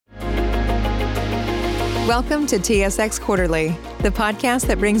Welcome to TSX Quarterly, the podcast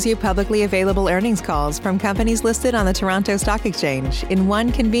that brings you publicly available earnings calls from companies listed on the Toronto Stock Exchange in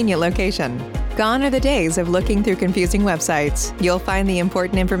one convenient location. Gone are the days of looking through confusing websites. You'll find the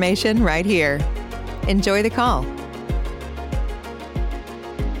important information right here. Enjoy the call.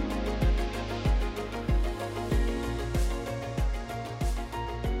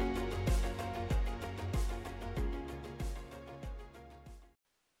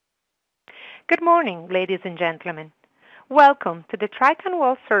 Good morning, ladies and gentlemen. Welcome to the Trican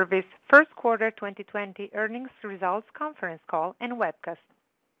Well Service First Quarter 2020 Earnings Results Conference Call and Webcast.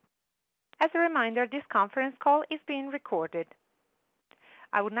 As a reminder, this conference call is being recorded.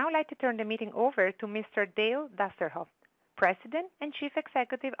 I would now like to turn the meeting over to Mr. Dale Dasserhoff, President and Chief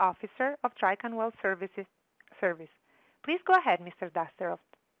Executive Officer of Trican Well Service. Please go ahead, Mr. Dasserhoff.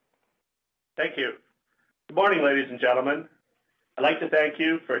 Thank you. Good morning, ladies and gentlemen. I'd like to thank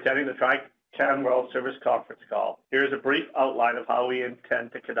you for attending the Trican Well Service conference call. Here's a brief outline of how we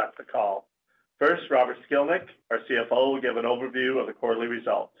intend to conduct the call. First, Robert Skilnick, our CFO, will give an overview of the quarterly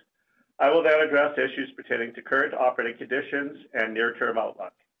results. I will then address issues pertaining to current operating conditions and near-term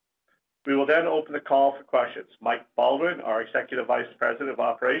outlook. We will then open the call for questions. Mike Baldwin, our Executive Vice President of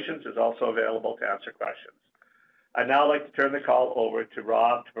Operations, is also available to answer questions. I'd now like to turn the call over to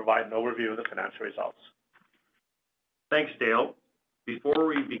Rob to provide an overview of the financial results. Thanks, Dale. Before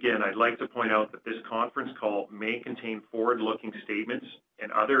we begin, I'd like to point out that this conference call may contain forward-looking statements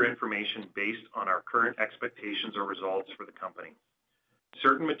and other information based on our current expectations or results for the company.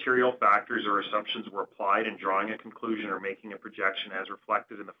 Certain material factors or assumptions were applied in drawing a conclusion or making a projection as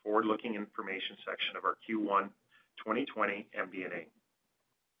reflected in the forward-looking information section of our Q1 2020 MD&A.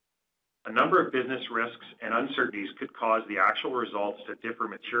 A number of business risks and uncertainties could cause the actual results to differ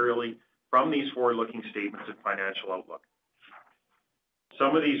materially from these forward-looking statements and financial outlook.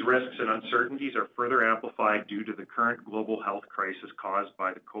 Some of these risks and uncertainties are further amplified due to the current global health crisis caused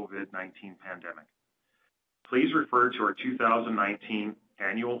by the COVID-19 pandemic. Please refer to our 2019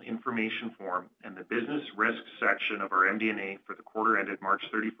 Annual Information Form and the Business Risks section of our MD&A for the quarter ended March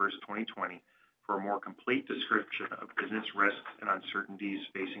 31st, 2020 for a more complete description of business risks and uncertainties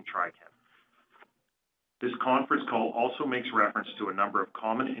facing Trican. This conference call also makes reference to a number of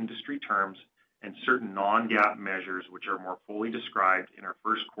common industry terms and certain non-GAAP measures which are more fully described in our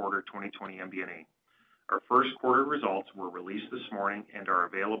first quarter 2020 MD&A. Our first quarter results were released this morning and are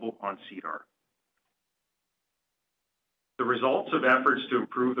available on SEDAR. The results of efforts to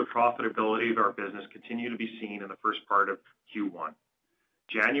improve the profitability of our business continue to be seen in the first part of Q1.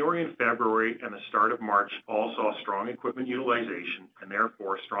 January and February and the start of March all saw strong equipment utilization and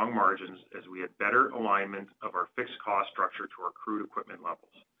therefore strong margins as we had better alignment of our fixed cost structure to our crude equipment levels.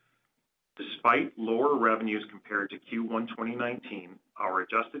 Despite lower revenues compared to Q1 2019, our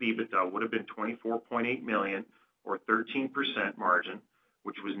adjusted EBITDA would have been $24.8 million or 13% margin,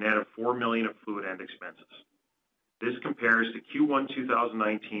 which was net of $4 million of fluid end expenses. This compares to Q1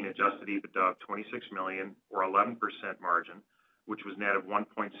 2019 adjusted EBITDA of $26 million or 11% margin, which was net of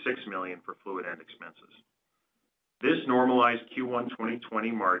 $1.6 million for fluid end expenses. This normalized Q1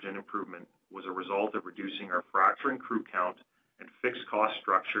 2020 margin improvement was a result of reducing our fracturing crew count and fixed cost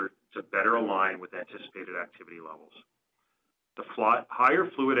structure to better align with anticipated activity levels. The higher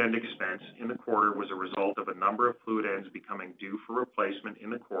fluid end expense in the quarter was a result of a number of fluid ends becoming due for replacement in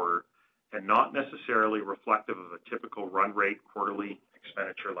the quarter and not necessarily reflective of a typical run rate quarterly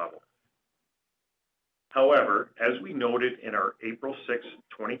expenditure level. However, as we noted in our April 6,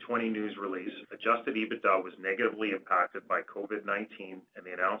 2020 news release, adjusted EBITDA was negatively impacted by COVID-19 and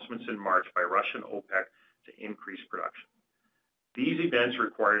the announcements in March by Russian OPEC to increase production. These events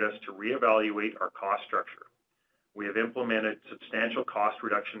required us to reevaluate our cost structure. We have implemented substantial cost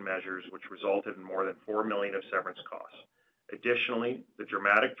reduction measures which resulted in more than $4 million of severance costs. Additionally, the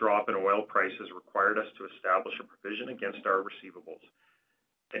dramatic drop in oil prices required us to establish a provision against our receivables.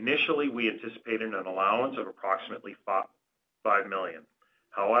 Initially, we anticipated an allowance of approximately $5 million.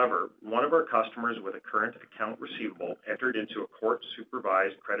 However, one of our customers with a current account receivable entered into a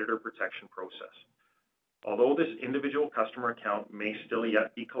court-supervised creditor protection process. Although this individual customer account may still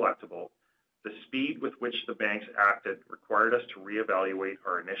yet be collectible, the speed with which the banks acted required us to reevaluate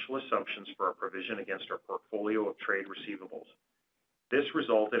our initial assumptions for our provision against our portfolio of trade receivables. This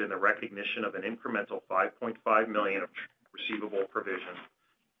resulted in the recognition of an incremental $5.5 million of receivable provision.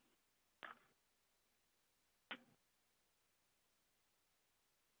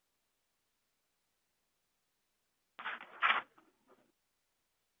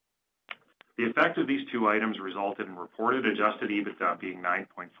 The effect of these two items resulted in reported adjusted EBITDA being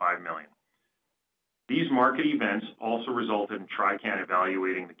 $9.5 million. These market events also resulted in Trican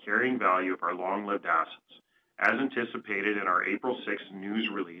evaluating the carrying value of our long-lived assets. As anticipated in our April 6th news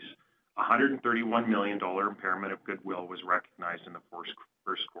release, a $131 million impairment of goodwill was recognized in the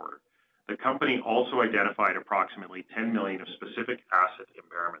first quarter. The company also identified approximately $10 million of specific asset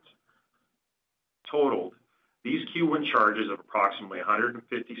impairments. Totaled, these Q1 charges of approximately $157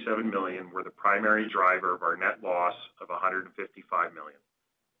 million were the primary driver of our net loss of $155 million.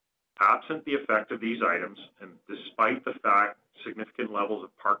 Absent the effect of these items, and despite the fact significant levels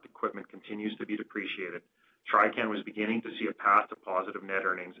of parked equipment continues to be depreciated, Trican was beginning to see a path to positive net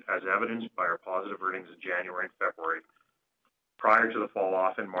earnings as evidenced by our positive earnings in January and February, prior to the fall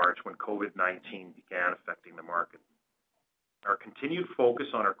off in March when COVID-19 began affecting the market. Our continued focus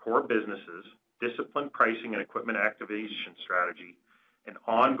on our core businesses, disciplined pricing and equipment activation strategy, and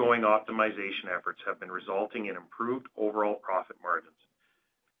ongoing optimization efforts have been resulting in improved overall profit margins.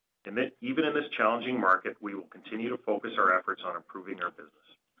 Even in this challenging market, we will continue to focus our efforts on improving our business.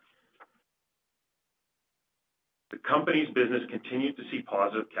 The company's business continued to see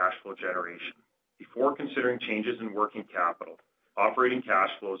positive cash flow generation. Before considering changes in working capital, operating cash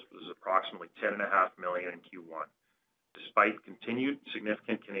flows was approximately $10.5 million in Q1, despite continued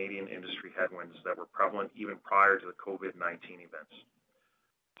significant Canadian industry headwinds that were prevalent even prior to the COVID-19 events.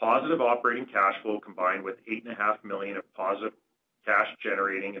 Positive operating cash flow combined with $8.5 million of positive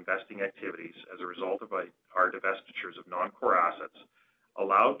cash-generating investing activities as a result of our divestitures of non-core assets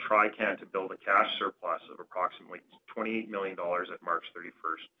allowed Trican to build a cash surplus of approximately $28 million at March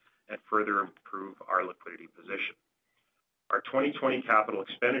 31st and further improve our liquidity position. Our 2020 capital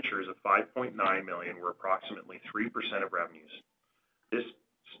expenditures of $5.9 million were approximately 3% of revenues. This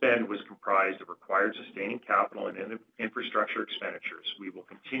spend was comprised of required sustaining capital and infrastructure expenditures. We will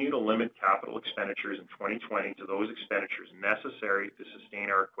continue to limit capital expenditures in 2020 to those expenditures necessary to sustain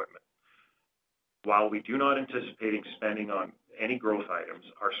our equipment. While we do not anticipate spending on any growth items,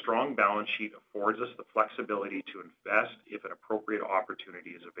 our strong balance sheet affords us the flexibility to invest if an appropriate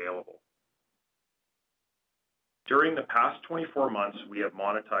opportunity is available. During the past 24 months, we have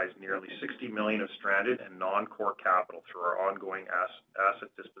monetized nearly $60 million of stranded and non-core capital through our ongoing asset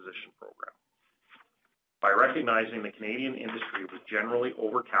disposition program. By recognizing the Canadian industry was generally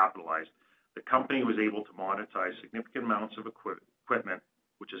overcapitalized, the company was able to monetize significant amounts of equipment,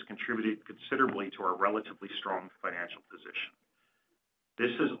 which has contributed considerably to our relatively strong financial position.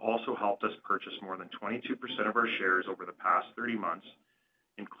 This has also helped us purchase more than 22% of our shares over the past 30 months,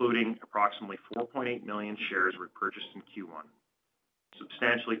 including approximately 4.8 million shares repurchased in Q1.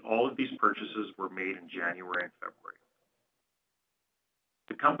 Substantially all of these purchases were made in January and February.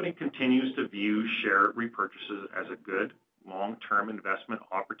 The company continues to view share repurchases as a good long-term investment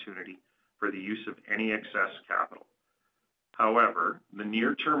opportunity for the use of any excess capital. However, the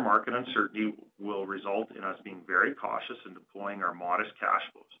near-term market uncertainty will result in us being very cautious in deploying our modest cash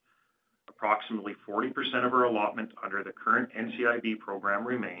flows. Approximately 40% of our allotment under the current NCIB program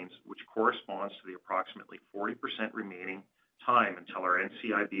remains, which corresponds to the approximately 40% remaining time until our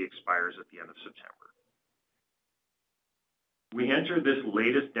NCIB expires at the end of September. We entered this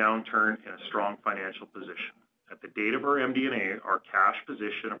latest downturn in a strong financial position. At the date of our MD&A, our cash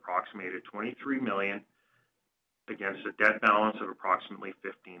position approximated $23 million against a debt balance of approximately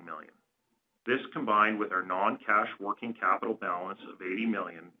 $15 million. This, combined with our non-cash working capital balance of $80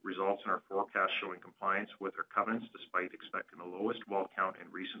 million, results in our forecast showing compliance with our covenants despite expecting the lowest well count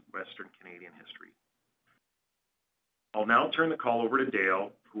in recent Western Canadian history. I'll now turn the call over to Dale,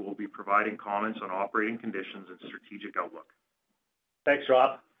 who will be providing comments on operating conditions and strategic outlook. Thanks,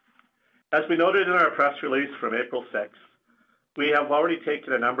 Rob. As we noted in our press release from April 6th, we have already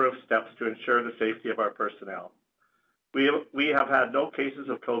taken a number of steps to ensure the safety of our personnel. We have had no cases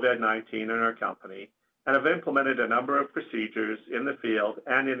of COVID-19 in our company and have implemented a number of procedures in the field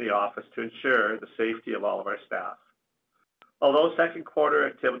and in the office to ensure the safety of all of our staff. Although second quarter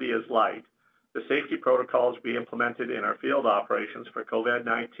activity is light, the safety protocols we implemented in our field operations for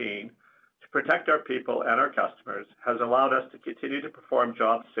COVID-19 to protect our people and our customers has allowed us to continue to perform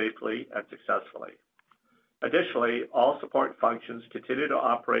jobs safely and successfully. Additionally, all support functions continue to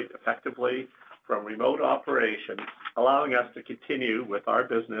operate effectively from remote operations, allowing us to continue with our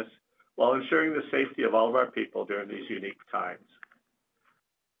business while ensuring the safety of all of our people during these unique times.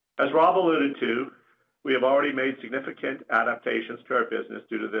 As Rob alluded to, we have already made significant adaptations to our business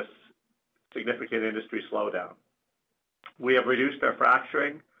due to this significant industry slowdown. We have reduced our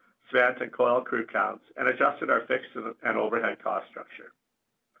fracturing, cement, and coil crew counts and adjusted our fixed and overhead cost structure.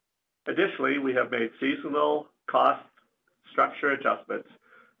 Additionally, we have made seasonal cost structure adjustments,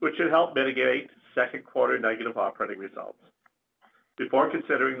 which should help mitigate second quarter negative operating results. before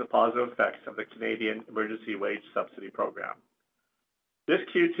considering the positive effects of the Canadian Emergency Wage Subsidy Program. This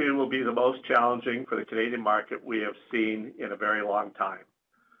Q2 will be the most challenging for the Canadian market we have seen in a very long time.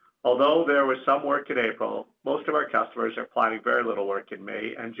 Although there was some work in April, most of our customers are planning very little work in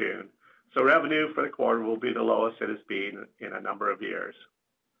May and June, so revenue for the quarter will be the lowest it has been in a number of years.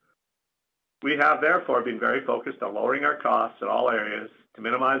 We have therefore been very focused on lowering our costs in all areas to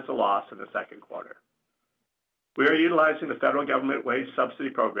minimize the loss in the second quarter. We are utilizing the federal government wage subsidy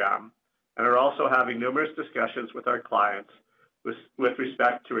program and are also having numerous discussions with our clients with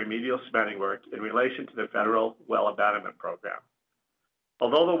respect to remedial spending work in relation to the federal well abandonment program.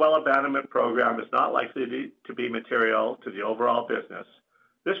 Although the well abandonment program is not likely to be material to the overall business,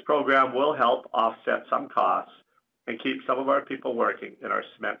 this program will help offset some costs and keep some of our people working in our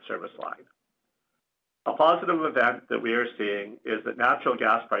cement service line. A positive event that we are seeing is that natural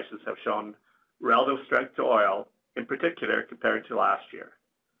gas prices have shown relative strength to oil, in particular compared to last year.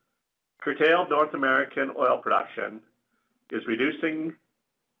 Curtailed North American oil production is reducing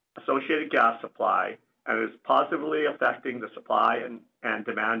associated gas supply and is positively affecting the supply and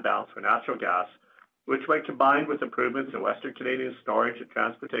demand balance for natural gas, which, when combined with improvements in Western Canadian storage and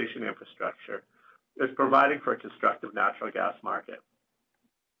transportation infrastructure, is providing for a constructive natural gas market.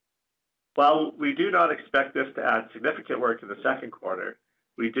 While we do not expect this to add significant work in the second quarter,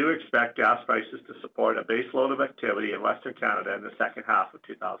 we do expect gas prices to support a base load of activity in Western Canada in the second half of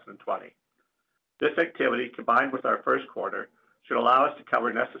 2020. This activity, combined with our first quarter, should allow us to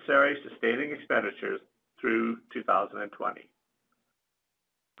cover necessary sustaining expenditures through 2020.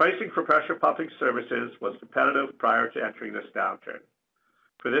 Pricing for pressure pumping services was competitive prior to entering this downturn.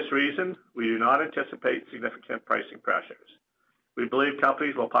 For this reason, we do not anticipate significant pricing pressures. We believe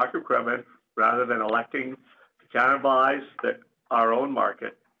companies will park equipment rather than electing to cannibalize our own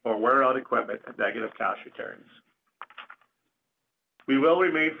market or wear out equipment at negative cash returns. We will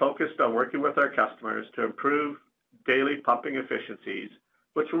remain focused on working with our customers to improve daily pumping efficiencies,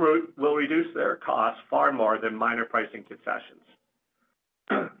 which will reduce their costs far more than minor pricing concessions.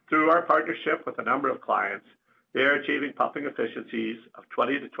 Through our partnership with a number of clients, they are achieving pumping efficiencies of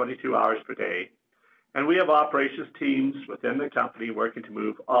 20 to 22 hours per day, and we have operations teams within the company working to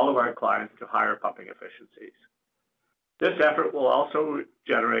move all of our clients to higher pumping efficiencies. This effort will also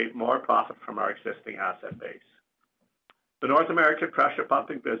generate more profit from our existing asset base. The North American pressure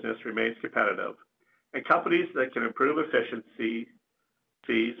pumping business remains competitive, and companies that can improve efficiencies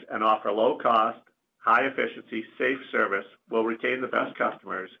and offer low cost, high efficiency, safe service will retain the best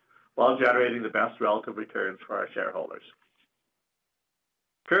customers while generating the best relative returns for our shareholders.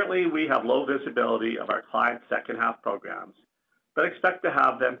 Currently, we have low visibility of our clients' second half programs, but expect to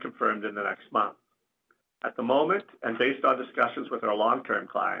have them confirmed in the next month. At the moment, and based on discussions with our long-term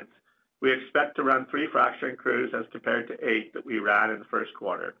clients, we expect to run 3 fracturing crews as compared to 8 that we ran in the first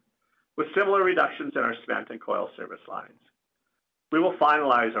quarter, with similar reductions in our cement and coil service lines. We will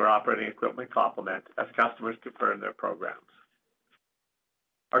finalize our operating equipment complement as customers confirm their programs.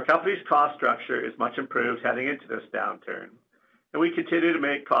 Our company's cost structure is much improved heading into this downturn, and we continue to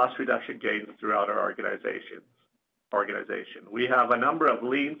make cost reduction gains throughout our organization. We have a number of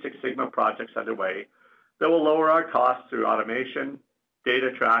Lean Six Sigma projects underway that will lower our costs through automation,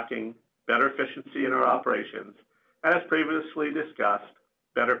 data tracking, better efficiency in our operations, and as previously discussed,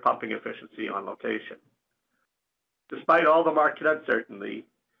 better pumping efficiency on location. Despite all the market uncertainty,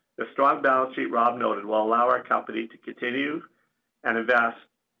 the strong balance sheet Rob noted will allow our company to continue and invest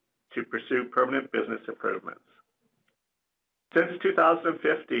to pursue permanent business improvements. Since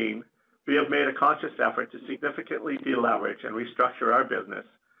 2015, we have made a conscious effort to significantly deleverage and restructure our business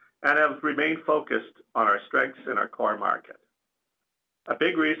and have remained focused on our strengths in our core market. A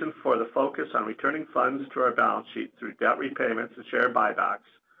big reason for the focus on returning funds to our balance sheet through debt repayments and share buybacks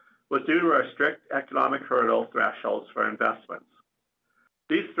was due to our strict economic hurdle thresholds for investments.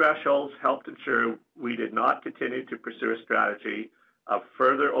 These thresholds helped ensure we did not continue to pursue a strategy of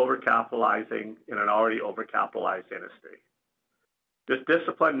further overcapitalizing in an already overcapitalized industry. This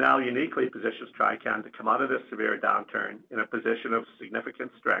discipline now uniquely positions Trican to come out of this severe downturn in a position of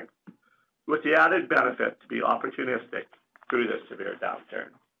significant strength, with the added benefit to be opportunistic through this severe downturn.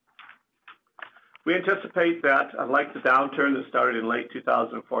 We anticipate that, unlike the downturn that started in late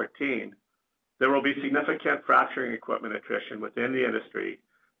 2014, there will be significant fracturing equipment attrition within the industry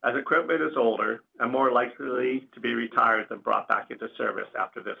as equipment is older and more likely to be retired than brought back into service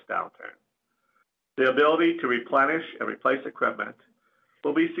after this downturn. The ability to replenish and replace equipment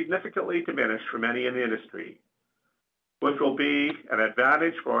will be significantly diminished for many in the industry, which will be an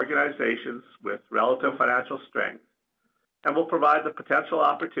advantage for organizations with relative financial strength and will provide the potential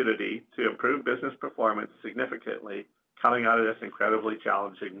opportunity to improve business performance significantly coming out of this incredibly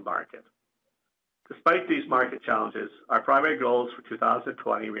challenging market. Despite these market challenges, our primary goals for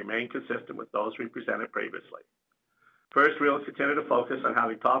 2020 remain consistent with those we presented previously. First, we will continue to focus on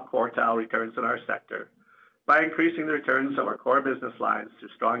having top quartile returns in our sector by increasing the returns of our core business lines through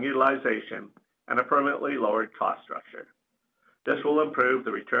strong utilization and a permanently lowered cost structure. This will improve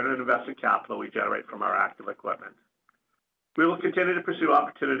the return on invested capital we generate from our active equipment. We will continue to pursue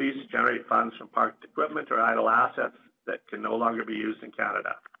opportunities to generate funds from parked equipment or idle assets that can no longer be used in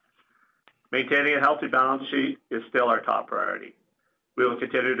Canada. Maintaining a healthy balance sheet is still our top priority. We will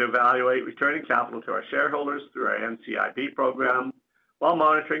continue to evaluate returning capital to our shareholders through our NCIB program while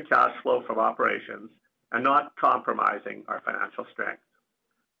monitoring cash flow from operations and not compromising our financial strength.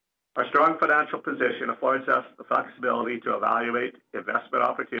 Our strong financial position affords us the flexibility to evaluate investment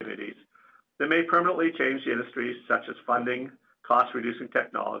opportunities that may permanently change the industry, such as funding, cost-reducing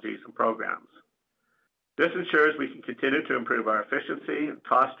technologies, and programs. This ensures we can continue to improve our efficiency and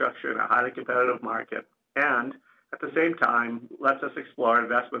cost structure in a highly competitive market and, at the same time, lets us explore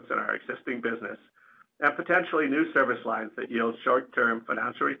investments in our existing business and potentially new service lines that yield short-term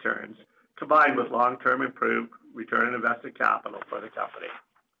financial returns combined with long-term improved return on invested capital for the company.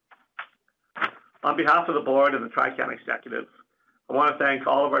 On behalf of the board and the Trican executives, I want to thank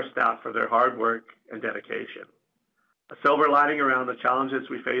all of our staff for their hard work and dedication. A silver lining around the challenges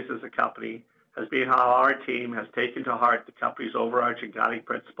we face as a company has been how our team has taken to heart the company's overarching guiding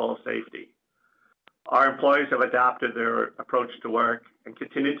principle of safety. Our employees have adapted their approach to work and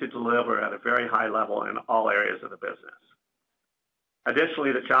continue to deliver at a very high level in all areas of the business.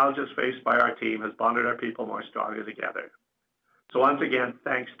 Additionally, the challenges faced by our team has bonded our people more strongly together. So once again,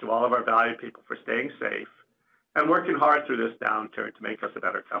 thanks to all of our valued people for staying safe and working hard through this downturn to make us a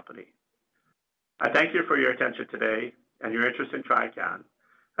better company. I thank you for your attention today and your interest in Trican,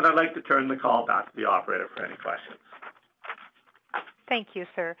 and I'd like to turn the call back to the operator for any questions. Thank you,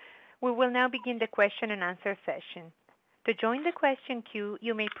 sir. We will now begin the question and answer session. To join the question queue,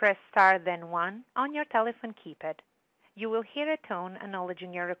 you may press star then 1 on your telephone keypad. You will hear a tone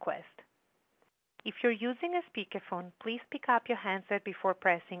acknowledging your request. If you're using a speakerphone, please pick up your handset before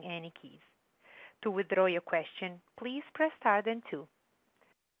pressing any keys. To withdraw your question, please press star then 2.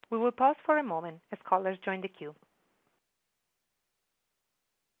 We will pause for a moment as callers join the queue.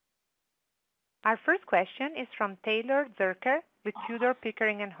 Our first question is from Taylor Zurcher with Tudor,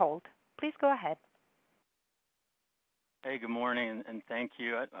 Pickering & Holt. Please go ahead. Hey, good morning, and thank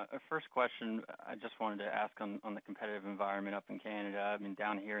you. First question, I just wanted to ask on the competitive environment up in Canada. I mean,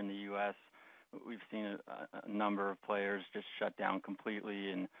 down here in the U.S., we've seen a number of players just shut down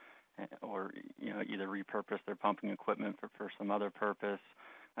completely or either repurpose their pumping equipment for some other purpose.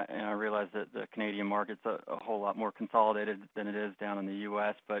 And I realize that the Canadian market's a whole lot more consolidated than it is down in the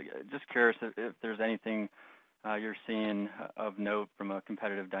U.S., but just curious if there's anything you're seeing of note from a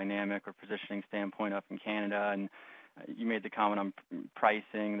competitive dynamic or positioning standpoint up in Canada. And you made the comment on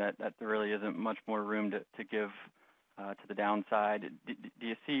pricing that there really isn't much more room to give to the downside. Do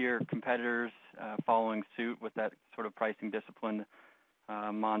you see your competitors following suit with that sort of pricing discipline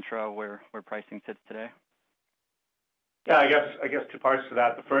mantra where pricing sits today? Yeah, I guess two parts to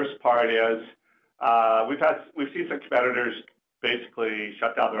that. The first part is we've seen some competitors basically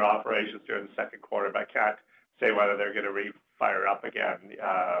shut down their operations during the second quarter, but I can't say whether they're going to fire up again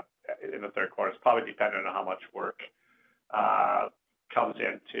in the third quarter. It's probably dependent on how much work comes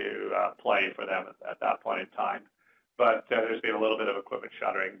into play for them at that point in time. But there's been a little bit of equipment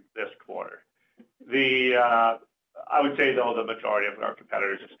shuttering this quarter. I would say, though, the majority of our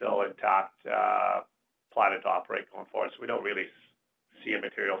competitors are still intact, planning to operate going forward. So we don't really see a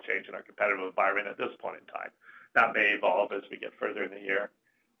material change in our competitive environment at this point in time. That may evolve as we get further in the year.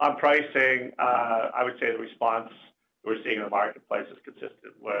 On pricing, I would say the response we're seeing in the marketplace is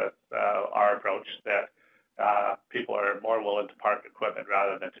consistent with our approach that people are more willing to park equipment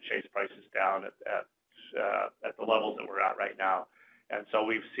rather than to chase prices down at the levels that we're at right now. And so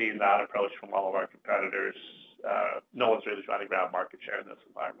we've seen that approach from all of our competitors. No one's really trying to grab market share in this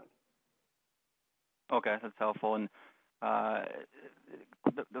environment. Okay, that's helpful. And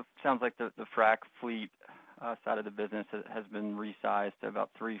sounds like the frac fleet side of the business has been resized to about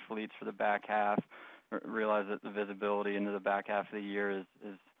 3 fleets for the back half. Realize that the visibility into the back half of the year is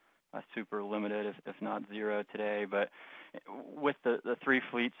super limited, if not zero today. But with the 3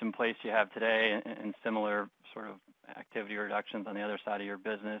 fleets in place you have today and similar sort of activity reductions on the other side of your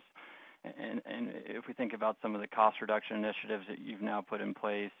business, and if we think about some of the cost reduction initiatives that you've now put in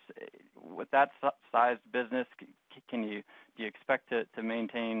place, with that sized business, do you expect to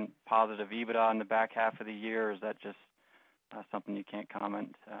maintain positive EBITDA in the back half of the year, or is that just something you can't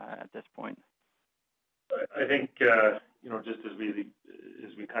comment at this point? I think just as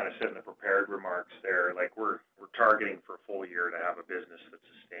we kind of said in the prepared remarks there, like we're targeting for a full year to have a business that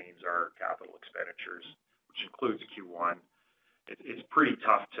sustains our capital expenditures, which includes Q1. It's pretty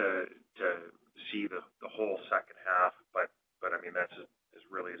tough to see the whole second half, but I mean that's as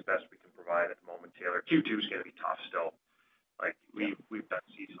really as best we can provide at the moment, Taylor. Q2 is going to be tough still. Like we've done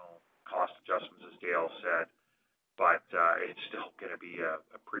seasonal cost adjustments, as Dale said, but it's still going to be a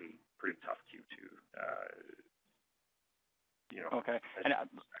pretty tough Q2. Okay. And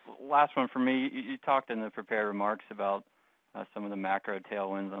last one for me. You talked in the prepared remarks about some of the macro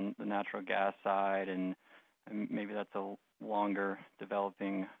tailwinds on the natural gas side, and maybe that's a longer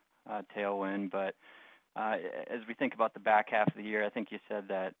developing tailwind. But as we think about the back half of the year, I think you said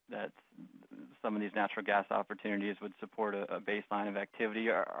that some of these natural gas opportunities would support a baseline of activity.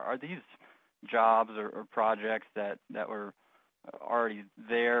 Are these jobs or projects that were already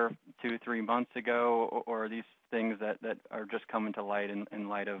there 2-3 months ago, or are these things that are just coming to light in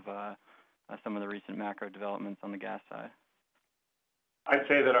light of some of the recent macro developments on the gas side? I'd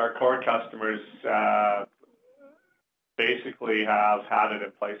say that our core customers basically have had it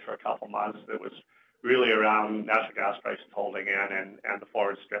in place for a couple months. It was really around natural gas prices holding in and the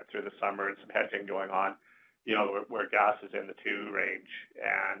forward strip through the summer and some hedging going on, where gas is in the 2 range.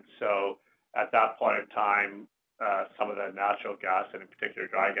 And so at that point in time, some of the natural gas and in particular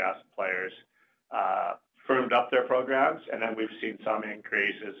dry gas players firmed up their programs, and then we've seen some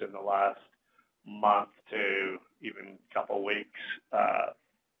increases in the last month to even couple of weeks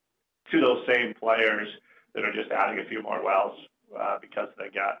to those same players that are just adding a few more wells because the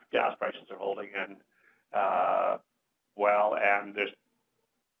gas prices are holding in well. And there's,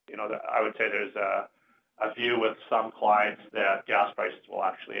 I would say there's a view with some clients that gas prices will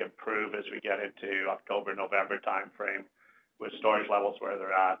actually improve as we get into October, November timeframe, with storage levels where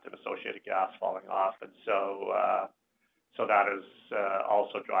they're at and associated gas falling off. And so that is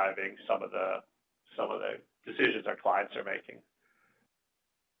also driving some of the decisions our clients are making.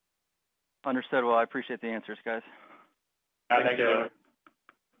 Understood. Well, I appreciate the answers, guys. Thank you.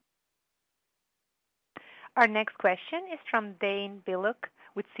 Our next question is from Dane Biluk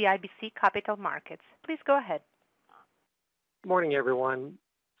with CIBC Capital Markets. Please go ahead. Good morning, everyone.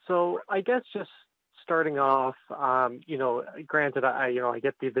 So I guess just starting off, granted, I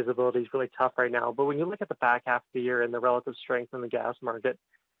get the visibility is really tough right now, but when you look at the back half of the year and the relative strength in the gas market,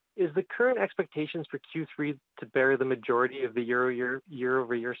 is the current expectations for Q3 to bear the majority of the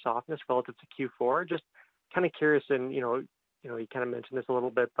year-over-year softness relative to Q4? Just kind of curious, and you kind of mentioned this a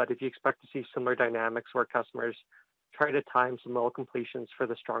little bit, but if you expect to see similar dynamics where customers try to time some well completions for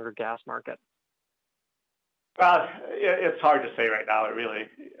the stronger gas market? Well, it's hard to say right now.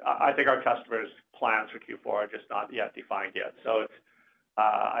 I think our customers' plans for Q4 are just not yet defined yet. So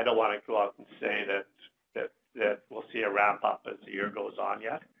I don't want to go out and say that we'll see a ramp up as the year goes on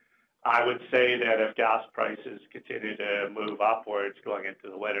yet. I would say that if gas prices continue to move upwards going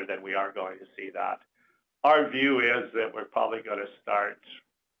into the winter, then we are going to see that. Our view is that we're probably going to start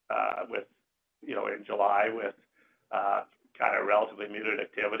in July with kind of relatively muted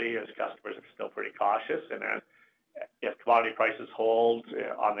activity as customers are still pretty cautious. And then if commodity prices hold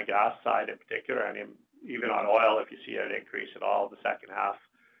on the gas side in particular, and even on oil, if you see an increase at all the second half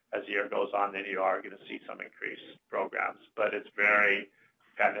as the year goes on, then you are going to see some increased programs. But it's very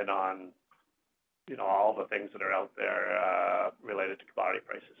dependent on all the things that are out there related to commodity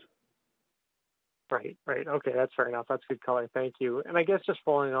prices. Right. Okay, that's fair enough. That's good color. Thank you. And I guess just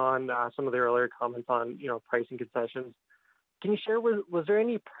following on some of the earlier comments on pricing concessions, can you share was there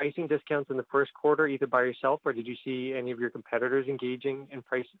any pricing discounts in the first quarter, either by yourself or did you see any of your competitors engaging in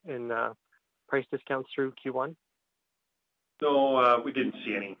price discounts through Q1? No, we didn't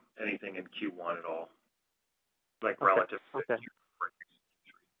see anything in Q1 at all, relative to Q3.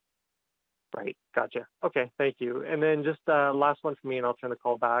 Right, gotcha. Okay, thank you. And then just last one for me, and I'll turn the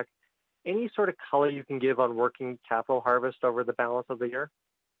call back. Any sort of color you can give on working capital harvest over the balance of the year?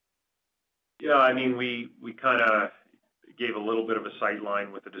 Yeah, I mean, we kind of gave a little bit of a sight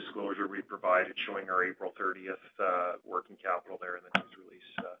line with the disclosure we provided showing our April 30th working capital there in the news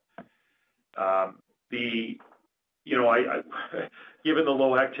release. Given the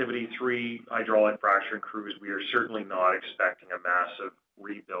low activity 3 hydraulic fracturing crews, we are certainly not expecting a massive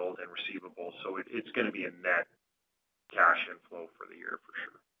rebuild in receivables. So it's going to be a net cash inflow for the year for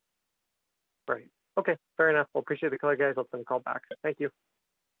sure. Right. Okay, fair enough. Well, appreciate the color, guys. I'll send the call back. Thank you.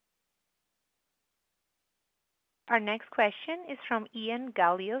 Our next question is from Ian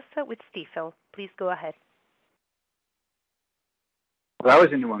Gillies with Stifel. Please go ahead. Well, that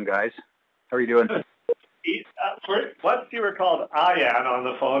was a new one, guys. How are you doing? Once you were called Ian on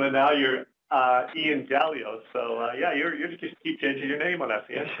the phone, and now you're Ian Jalio. So yeah, you just keep changing your name on us,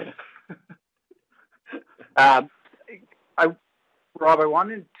 Ian. Rob, I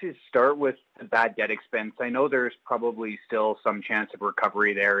wanted to start with the bad debt expense. I know there's probably still some chance of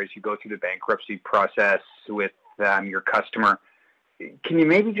recovery there as you go through the bankruptcy process with your customer. Can you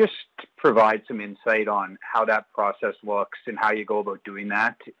maybe just provide some insight on how that process looks and how you go about doing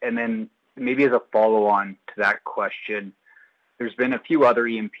that? And then maybe as a follow-on to that question, there's been a few other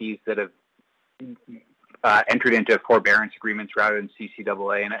E&Ps that have entered into forbearance agreements rather than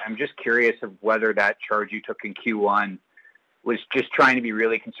CCAA, and I'm just curious of whether that charge you took in Q1 was just trying to be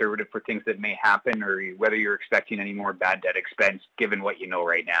really conservative for things that may happen, or whether you're expecting any more bad debt expense given what you know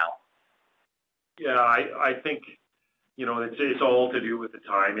right now. Yeah, I think, it's all to do with the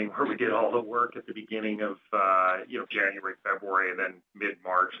timing where we did all the work at the beginning of, January, February, and then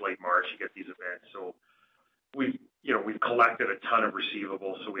mid-March, late March, you get these events. So we've collected a ton of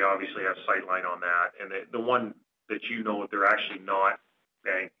receivables, so we obviously have sightline on that. And the one that they're actually not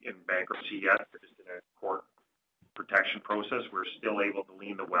in bankruptcy yet. They're just in a court protection process. We're still able to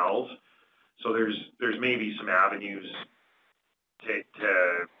lien the wells. So there's maybe some avenues to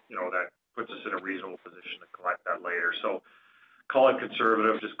that puts us in a reasonable position to collect that later. So call it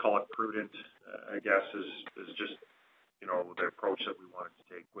conservative, just call it prudent, I guess, is just, the approach that we wanted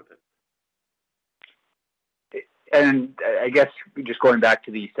to take with it. And I guess just going back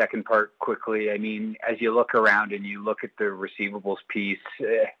to the second part quickly, I mean, as you look around and you look at the receivables piece,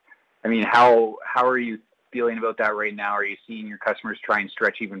 I mean, how are you feeling about that right now? Are you seeing your customers try and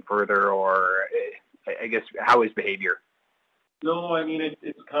stretch even further, or I guess how is behavior? No, I mean,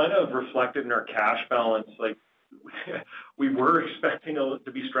 it's kind of reflected in our cash balance. Like we were expecting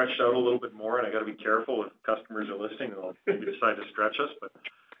to be stretched out a little bit more, and I got to be careful if customers are listening, they'll maybe decide to stretch us, but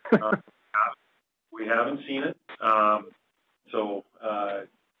we haven't seen it. So I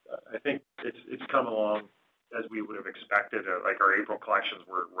think it's come along as we would have expected. Like our April collections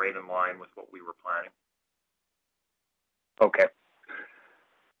were right in line with what we were planning. Okay.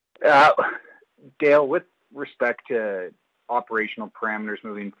 Dale, with respect to operational parameters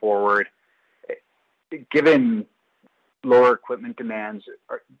moving forward, given lower equipment demands,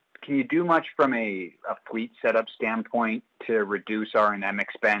 can you do much from a fleet setup standpoint to reduce R&M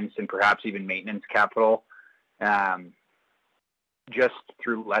expense and perhaps even maintenance capital just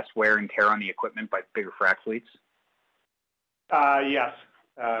through less wear and tear on the equipment by bigger frac fleets? Yes,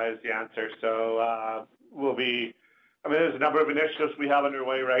 is the answer. So there's a number of initiatives we have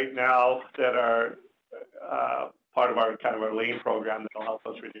underway right now that are part of our lean program that will help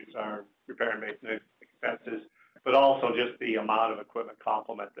us reduce our repair and maintenance expenses, but also just the amount of equipment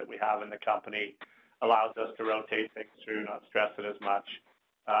complement that we have in the company allows us to rotate things through, not stress it as much.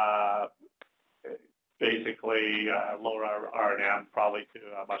 Basically, lower our R&M probably to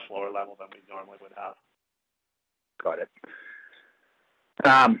a much lower level than we normally would have. Got it.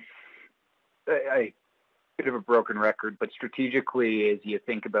 A bit of a broken record, but strategically, as you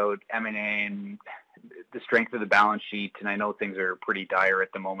think about M&A and the strength of the balance sheet, and I know things are pretty dire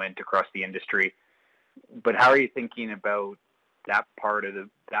at the moment across the industry, but how are you thinking about that part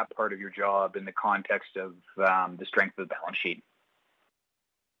of your job in the context of the strength of the balance sheet?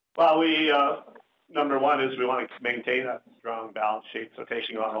 Well, we number one is we want to maintain a strong balance sheet. So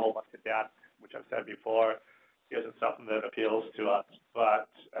taking on a whole bunch of debt, which I've said before, isn't something that appeals to us. But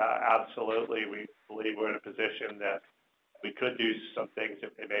absolutely, we believe we're in a position that we could do some things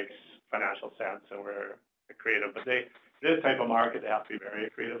if it makes financial sense and we're creative. But this type of market, they have to be very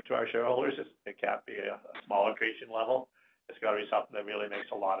accretive to our shareholders. It can't be a small accretion level. It's got to be something that really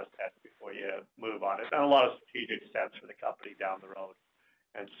makes a lot of sense before you move on it, and a lot of strategic sense for the company down the road.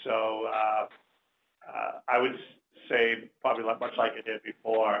 And so I would say, probably much like I did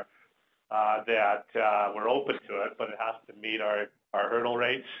before, that we're open to it, but it has to meet our hurdle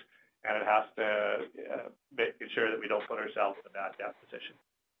rates, and it has to make sure that we don't put ourselves in a bad debt position.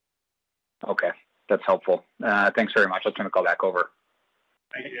 Okay, that's helpful. Thanks very much. I'll turn the call back over.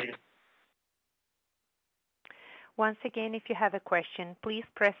 Thank you. Once again, if you have a question, please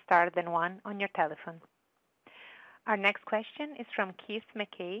press star then one on your telephone. Our next question is from Keith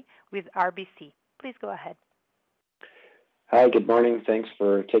Mackey with RBC. Please go ahead. Hi, good morning. Thanks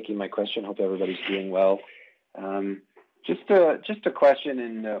for taking my question. Hope everybody's doing well. Just a question,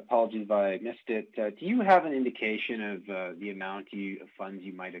 and apologies if I missed it. Do you have an indication of the amount of funds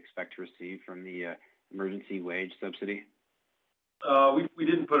you might expect to receive from the emergency wage subsidy? We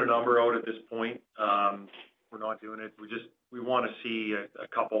didn't put a number out at this point. We're not doing it. We want to see a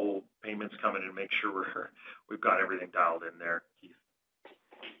couple payments come in and make sure we've got everything dialed in there, Keith.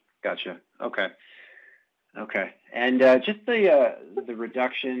 Gotcha. Okay. Okay. And just the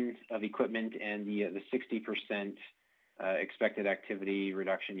reduction of equipment and the 60% expected activity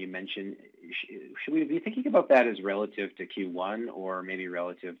reduction you mentioned, should we be thinking about that as relative to Q1 or maybe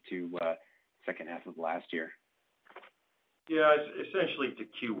relative to second half of last year? Yeah, it's essentially to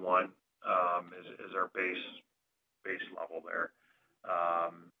Q1 is our base level there.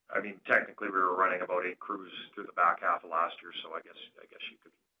 I mean, technically we were running about 8 crews through the back half of last year, so I guess you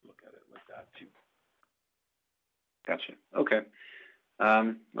could look at it like that too. Gotcha. Okay.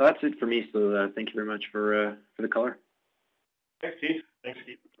 Well, that's it for me. So thank you very much for the color. Thanks, Steve. Thanks,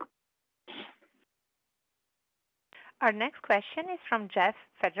 Steve. Our next question is from Jeff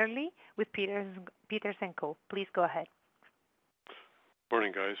Federley with Peters & Co. Please go ahead.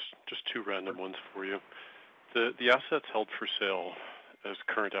 Morning, guys. Just 2 random ones for you. The assets held for sale as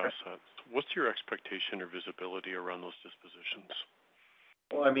current assets, what's your expectation or visibility around those dispositions?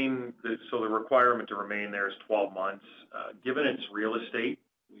 Well, I mean, the requirement to remain there is 12 months. Given it's real estate,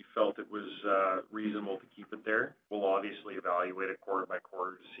 we felt it was reasonable to keep it there. We'll obviously evaluate it quarter by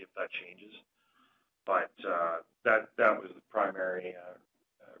quarter to see if that changes. But that was the primary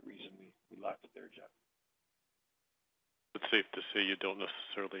reason we left it there, Jeff. It's safe to say you don't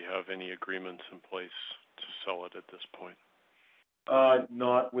necessarily have any agreements in place to sell it at this point.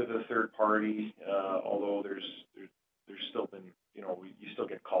 Not with a third party, although there's still been, you still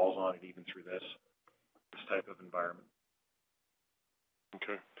get calls on it even through this type of environment.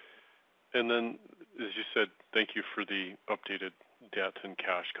 Okay. And then, as you said, thank you for the updated debt and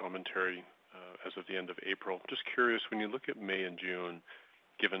cash commentary as of the end of April. Just curious, when you look at May and June,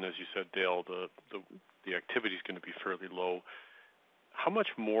 given, as you said, Dale, the activity is going to be fairly low, how much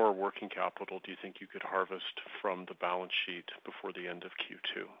more working capital do you think you could harvest from the balance sheet before the end of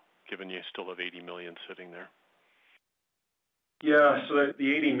Q2, given you still have 80 million sitting there? Yeah, so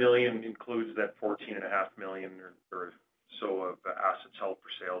the 80 million includes that 14.5 million or so of assets held for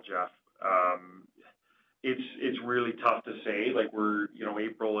sale, Jeff. It's really tough to say. Like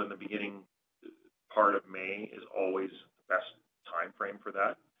April and the beginning part of May is always the best time frame for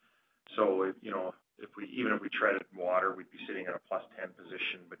that. So if we treaded water, we'd be sitting at a +10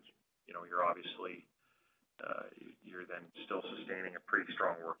 position, but you're obviously you're then still sustaining a pretty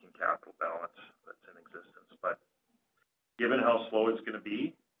strong working capital balance that's in existence. But given how slow it's going to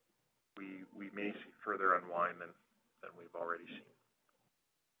be, we may see further unwind than we've already seen.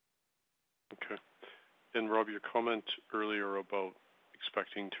 Okay. And Rob, your comment earlier about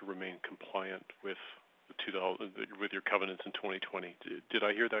expecting to remain compliant with your covenants in 2020. Did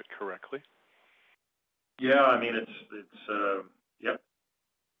I hear that correctly? Yeah, I mean it's yep.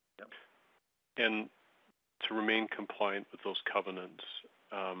 And to remain compliant with those covenants,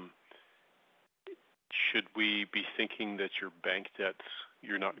 should we be thinking that your bank debts,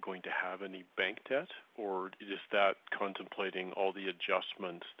 you're not going to have any bank debt, or is that contemplating all the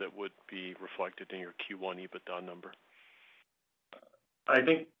adjustments that would be reflected in your Q1 EBITDA number? I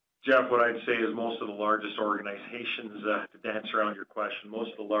think, Jeff, what I'd say is most of the largest organizations, to dance around your question,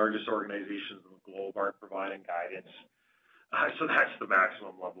 most of the largest organizations in the globe aren't providing guidance. So that's the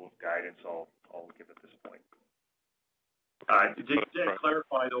maximum level of guidance I'll give at this point. To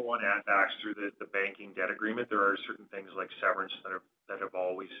clarify, though, on add-backs through the banking debt agreement, there are certain things like severance that have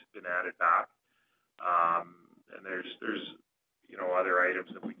always been added back, and there's other items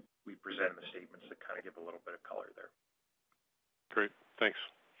that we present in the statements that kind of give a little bit of color there. Great, thanks.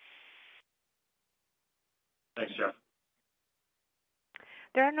 Thanks, Jeff.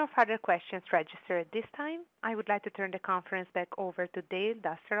 There are no further questions registered at this time. I would like to turn the conference back over to Dale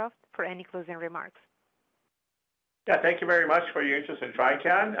Dusteroff for any closing remarks. Yeah, thank you very much for your interest in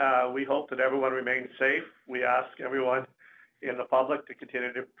Trican. We hope that everyone remains safe. We ask everyone in the public to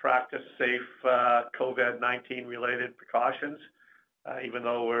continue to practice safe COVID-19 related precautions. Even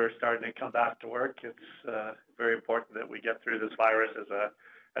though we're starting to come back to work, it's very important that we get through this virus as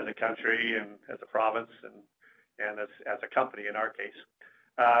a country and as a province and as a company in our case.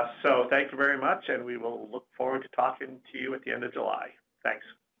 So thank you very much, and we will look forward to talking to you at the end of July. Thanks.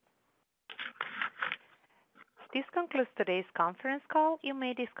 This concludes today's conference call. You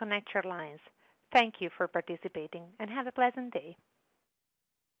may disconnect your lines. Thank you for participating and have a pleasant day.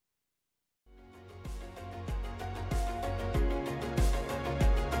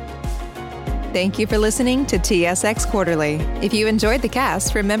 Thank you for listening to TSX Quarterly. If you enjoyed the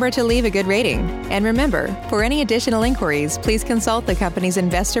cast, remember to leave a good rating. And remember, for any additional inquiries, please consult the company's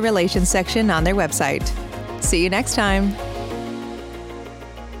investor relations section on their website. See you next time.